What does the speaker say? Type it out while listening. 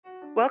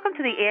Welcome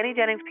to the Annie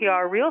Jennings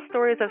PR Real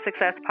Stories of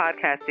Success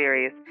podcast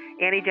series.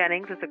 Annie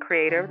Jennings is the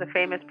creator of the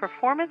famous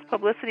performance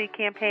publicity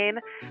campaign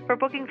for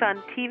bookings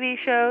on TV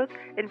shows,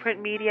 in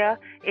print media,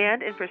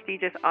 and in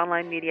prestigious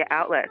online media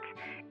outlets.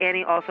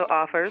 Annie also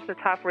offers the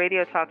top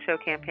radio talk show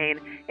campaign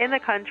in the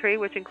country,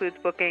 which includes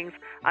bookings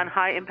on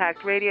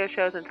high-impact radio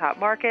shows in top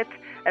markets,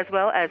 as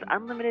well as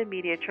unlimited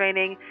media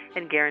training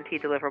and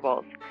guaranteed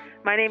deliverables.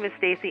 My name is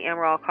Stacey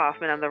Amaral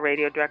Kaufman. I'm the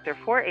radio director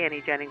for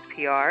Annie Jennings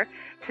PR.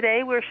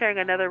 Today, we're sharing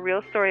another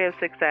real story of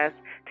success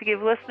to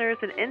give listeners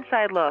an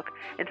inside look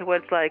into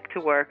what it's like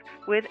to work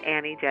with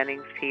Annie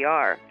Jennings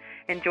PR.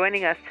 And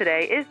joining us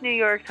today is New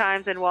York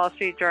Times and Wall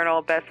Street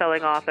Journal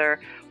bestselling author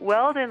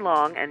Weldon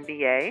Long,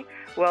 MBA.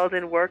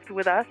 Weldon worked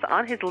with us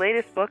on his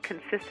latest book,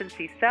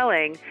 Consistency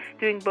Selling,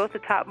 doing both the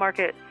top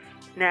market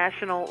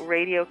national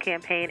radio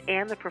campaign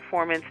and the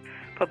performance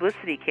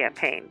publicity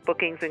campaign.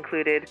 Bookings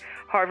included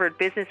Harvard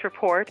Business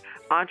Report,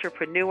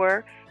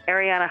 Entrepreneur,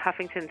 Arianna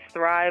Huffington's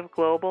Thrive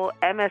Global,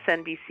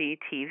 MSNBC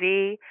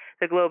TV,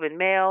 The Globe and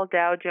Mail,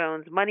 Dow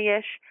Jones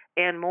Moneyish,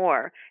 and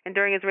more. And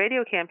during his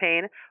radio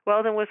campaign,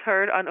 Weldon was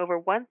heard on over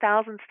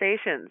 1,000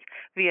 stations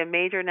via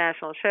major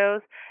national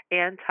shows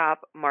and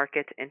top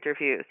market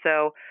interviews.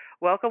 So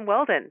welcome,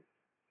 Weldon.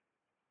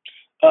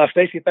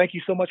 Stacey, thank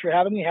you so much for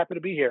having me. Happy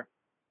to be here.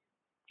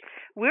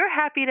 We're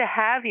happy to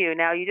have you.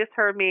 Now, you just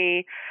heard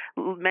me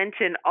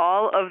mention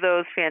all of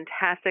those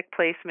fantastic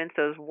placements,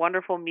 those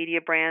wonderful media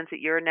brands that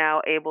you're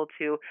now able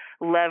to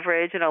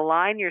leverage and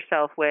align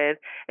yourself with.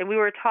 And we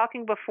were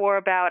talking before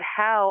about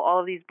how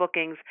all of these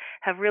bookings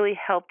have really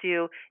helped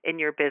you in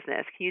your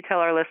business. Can you tell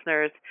our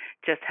listeners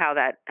just how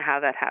that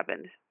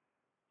happened?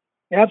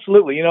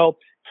 Absolutely.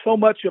 So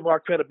much of our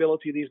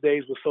credibility these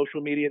days with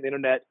social media and the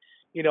internet,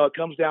 it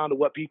comes down to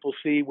what people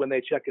see when they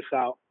check us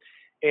out.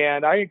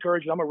 And I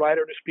encourage, I'm a writer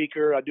and a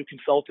speaker, I do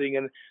consulting,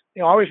 and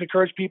I always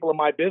encourage people in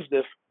my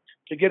business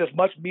to get as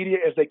much media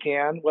as they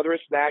can, whether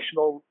it's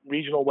national,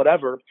 regional,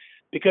 whatever,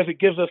 because it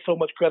gives us so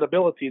much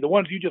credibility. The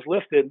ones you just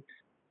listed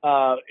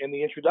in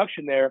the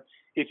introduction there,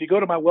 if you go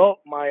to my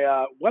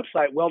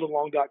website,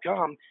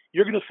 weldonlong.com,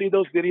 you're going to see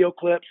those video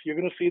clips, you're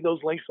going to see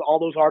those links to all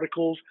those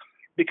articles,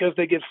 because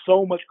they give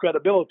so much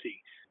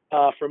credibility.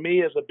 For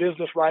me as a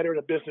business writer and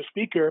a business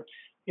speaker,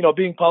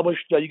 being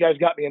published, you guys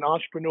got me an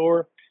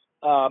Entrepreneur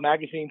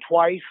magazine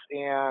twice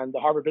and the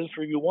Harvard Business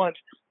Review once.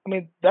 I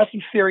mean, that's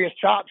some serious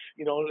chops,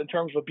 in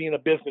terms of being a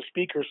business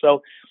speaker.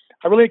 So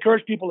I really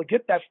encourage people to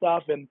get that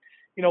stuff and,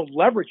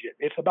 leverage it.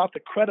 It's about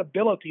the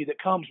credibility that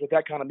comes with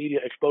that kind of media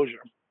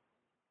exposure.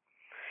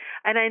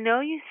 And I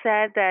know you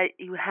said that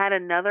you had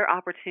another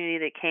opportunity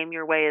that came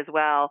your way as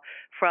well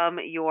from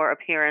your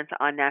appearance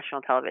on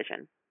national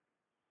television.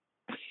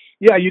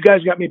 Yeah, you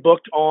guys got me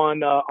booked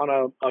on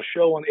a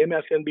show on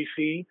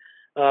MSNBC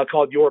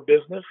called Your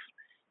Business.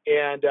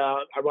 And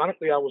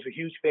ironically, I was a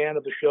huge fan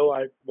of the show.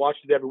 I watched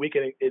it every week,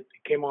 and it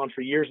came on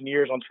for years and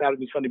years on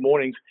Saturday and Sunday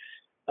mornings.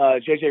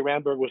 J.J.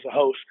 Ramberg was the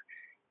host.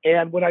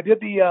 And when I did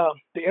the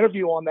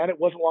interview on that, it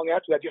wasn't long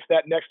after that. Just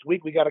that next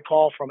week, we got a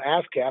call from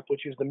ASCAP,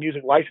 which is the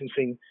music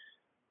licensing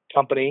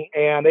company,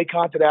 and they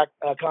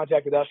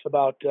contacted us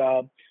about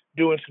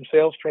doing some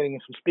sales training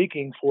and some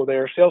speaking for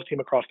their sales team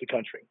across the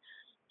country.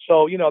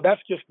 So,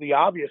 that's just the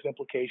obvious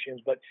implications,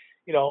 but,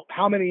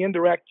 how many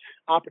indirect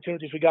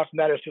opportunities we got from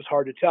that is just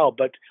hard to tell.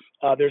 But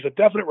there's a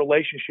definite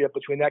relationship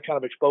between that kind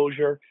of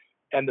exposure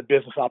and the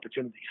business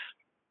opportunities.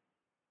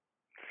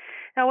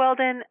 Now,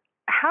 Weldon,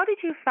 how did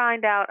you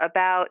find out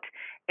about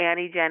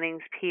Annie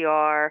Jennings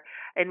PR,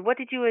 and what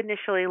did you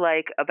initially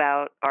like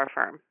about our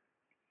firm?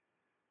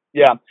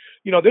 Yeah,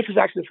 this is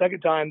actually the second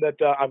time that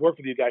I've worked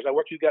with you guys. I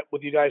worked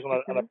with you guys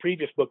on a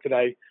previous book that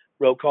I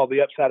wrote called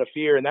The Upside of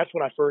Fear, and that's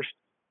when I first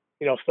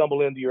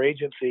stumbled into your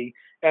agency.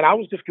 And I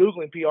was just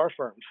Googling PR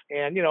firms.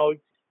 And,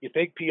 you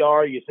think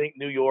PR, you think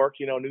New York,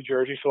 New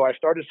Jersey. So I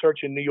started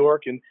searching New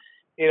York, and,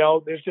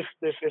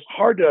 it's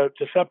hard to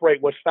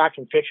separate what's fact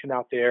from fiction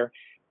out there.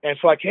 And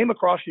so I came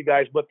across you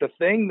guys, but the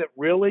thing that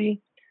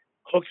really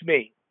hooked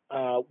me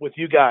with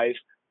you guys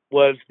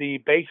was the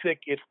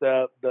basic, it's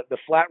the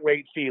flat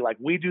rate fee. Like,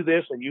 we do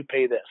this and you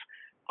pay this.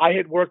 I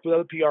had worked with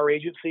other PR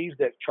agencies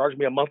that charged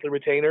me a monthly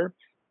retainer,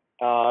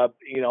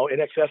 in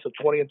excess of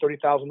 $20,000 and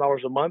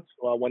 $30,000 a month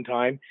one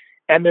time.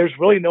 And there's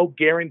really no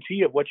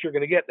guarantee of what you're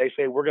going to get. They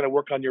say, we're going to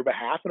work on your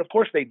behalf. And of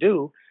course they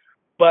do,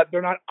 but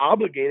they're not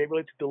obligated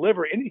really to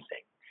deliver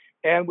anything.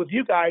 And with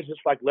you guys, it's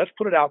like, let's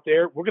put it out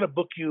there. We're going to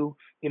book you,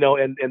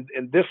 in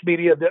this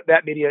media,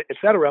 that media, et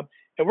cetera.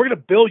 And we're going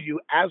to bill you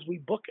as we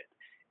book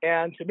it.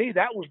 And to me,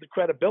 that was the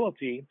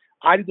credibility.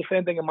 I did the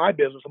same thing in my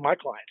business with my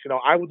clients.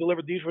 I will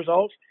deliver these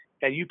results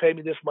and you pay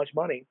me this much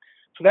money.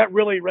 So that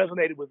really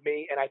resonated with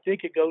me. And I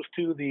think it goes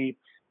to the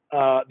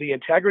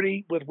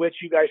integrity with which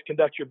you guys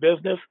conduct your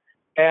business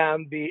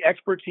and the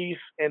expertise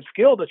and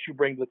skill that you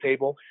bring to the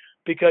table,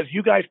 because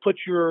you guys put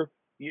your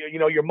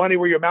money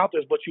where your mouth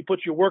is, but you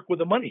put your work where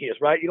the money is,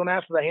 right? You don't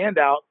ask for the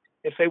handout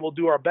and say, we'll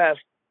do our best.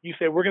 You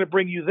say, we're going to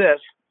bring you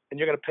this and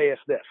you're going to pay us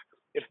this.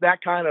 It's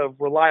that kind of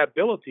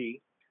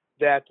reliability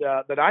that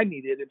I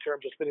needed in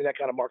terms of spending that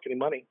kind of marketing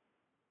money.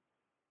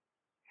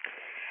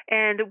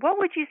 And what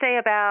would you say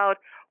about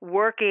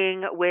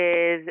working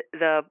with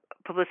the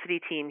publicity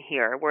team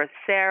here? Where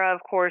Sarah,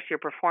 of course, your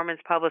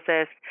performance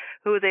publicist,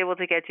 who was able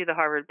to get you the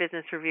Harvard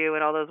Business Review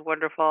and all those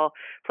wonderful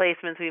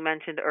placements we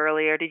mentioned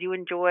earlier. Did you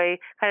enjoy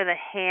kind of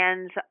the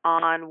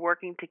hands-on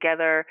working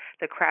together,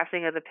 the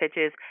crafting of the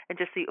pitches, and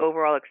just the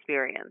overall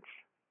experience?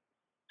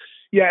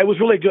 Yeah, it was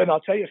really good. And I'll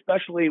tell you,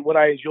 especially what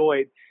I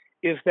enjoyed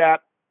is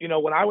that,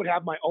 when I would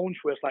have my own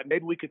twist, like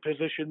maybe we could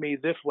position me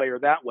this way or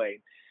that way.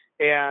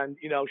 And,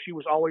 she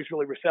was always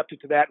really receptive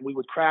to that. And we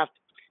would craft,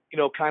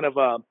 kind of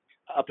a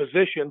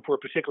position for a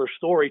particular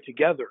story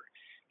together.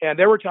 And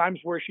there were times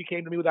where she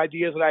came to me with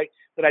ideas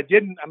that I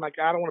didn't. I'm like,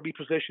 I don't want to be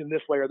positioned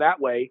this way or that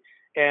way.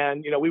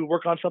 And, we would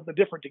work on something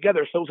different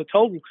together. So it was a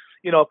total,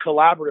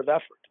 collaborative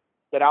effort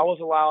that I was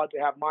allowed to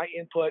have my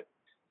input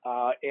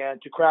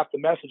and to craft the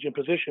message and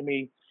position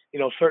me,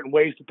 certain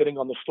ways depending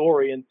on the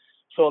story. And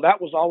so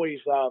that was always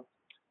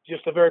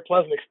just a very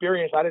pleasant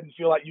experience. I didn't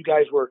feel like you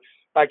guys were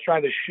like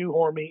trying to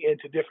shoehorn me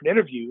into different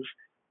interviews.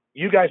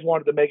 You guys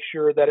wanted to make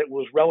sure that it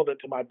was relevant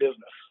to my business.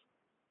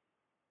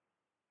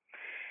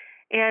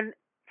 And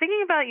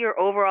thinking about your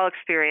overall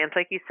experience,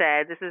 like you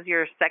said, this is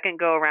your second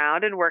go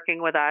around in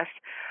working with us.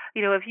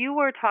 If you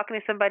were talking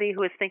to somebody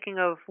who is thinking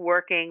of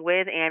working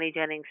with Annie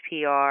Jennings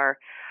PR,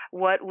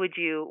 what would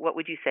you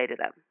say to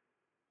them?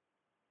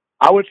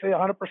 I would say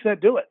 100%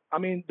 do it. I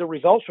mean, the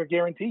results are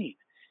guaranteed.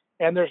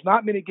 And there's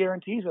not many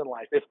guarantees in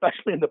life,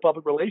 especially in the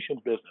public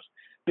relations business,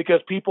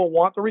 because people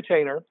want the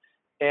retainer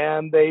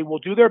and they will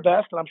do their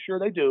best, and I'm sure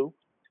they do,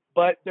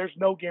 but there's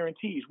no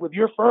guarantees. With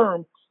your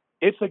firm,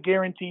 it's a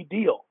guaranteed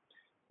deal,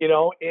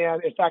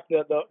 and in fact,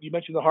 you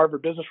mentioned the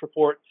Harvard Business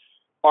Report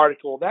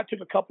article. That took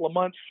a couple of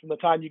months from the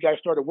time you guys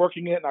started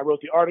working it, and I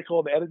wrote the article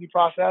and the editing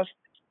process,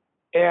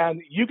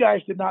 and you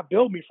guys did not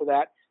bill me for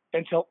that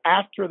until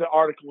after the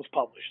article was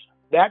published.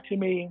 That, to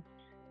me,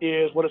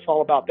 is what it's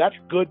all about. That's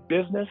good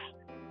business.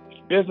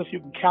 It's business you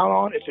can count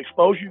on. It's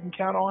exposure you can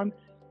count on.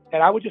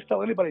 And I would just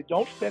tell anybody,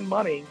 don't spend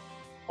money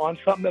on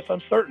something that's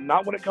uncertain,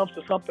 not when it comes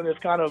to something that's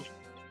kind of,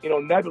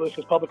 nebulous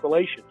as public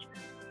relations.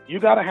 You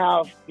got to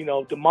have,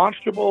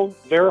 demonstrable,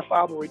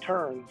 verifiable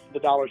returns for the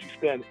dollars you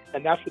spend.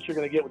 And that's what you're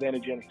going to get with Annie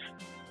Jennings.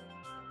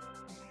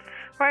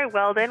 All right,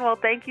 Weldon. Well,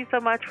 thank you so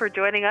much for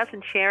joining us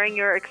and sharing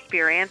your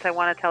experience. I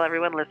want to tell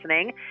everyone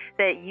listening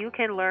that you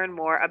can learn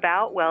more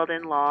about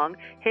Weldon Long,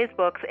 his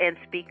books, and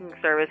speaking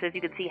services.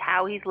 You can see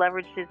how he's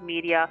leveraged his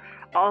media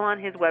all on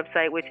his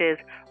website, which is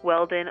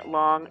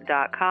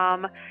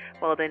weldonlong.com.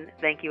 Weldon,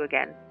 thank you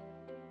again.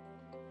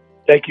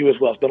 Thank you as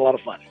well. It's been a lot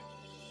of fun.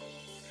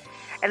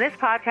 And this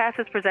podcast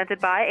is presented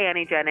by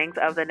Annie Jennings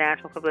of the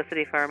national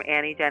publicity firm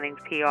Annie Jennings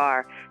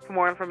PR. For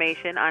more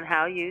information on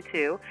how you,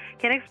 too,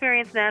 can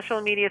experience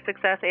national media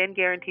success and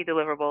guarantee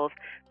deliverables,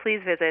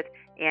 please visit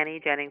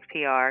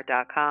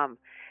AnnieJenningsPR.com.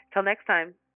 Till next time.